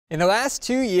In the last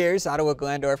 2 years,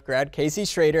 Ottawa-Glandorf grad Casey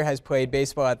Schroeder has played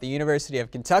baseball at the University of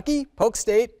Kentucky, Polk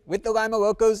State, with the Lima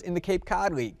Locos in the Cape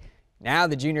Cod League. Now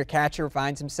the junior catcher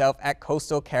finds himself at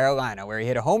Coastal Carolina, where he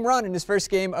hit a home run in his first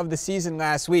game of the season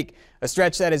last week, a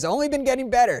stretch that has only been getting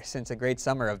better since a great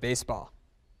summer of baseball.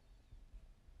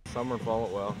 Summer and fall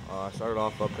went well. I started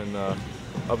off up in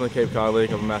the Cape Cod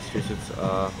League up in Massachusetts.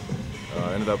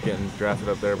 Ended up getting drafted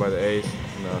up there by the A's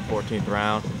in the 14th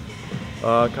round.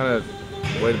 Kind of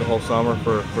waited the whole summer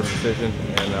for the decision,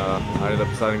 and I ended up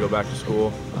deciding to go back to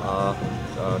school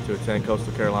to attend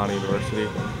Coastal Carolina University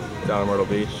down in Myrtle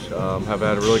Beach. Have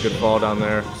had a really good fall down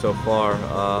there so far.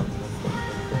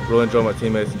 Really enjoy my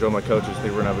teammates, enjoy my coaches.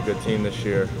 Think we're going to have a good team this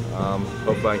year.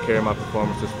 Hopefully I can carry my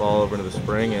performance this fall over into the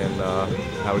spring and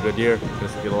have a good year,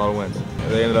 just get a lot of wins.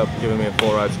 They ended up giving me a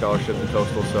full-ride scholarship to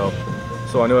Coastal,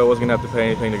 so I knew I wasn't going to have to pay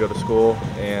anything to go to school,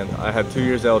 and I had 2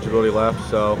 years eligibility left,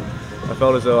 so I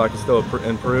felt as though I could still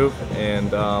improve,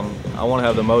 and I want to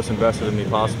have the most invested in me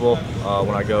possible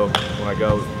when I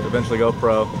eventually go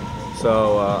pro.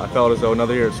 So I felt as though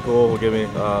another year at school will give me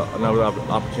another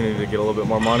opportunity to get a little bit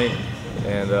more money,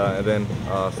 and then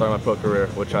start my pro career,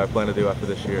 which I plan to do after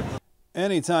this year.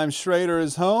 Anytime Schroeder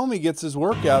is home, he gets his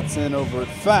workouts in over at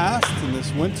Fast, and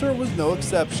this winter was no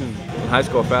exception. In high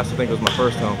school, Fast I think was my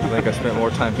first home. I think I spent more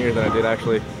time here than I did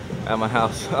actually at my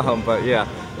house. But yeah,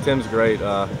 Tim's great.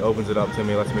 Opens it up to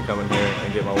me, lets me come in here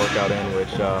and get my workout in,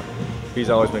 which he's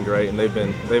always been great, and they've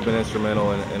been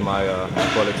instrumental in my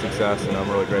athletic success, and I'm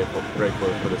really grateful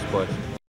for this place.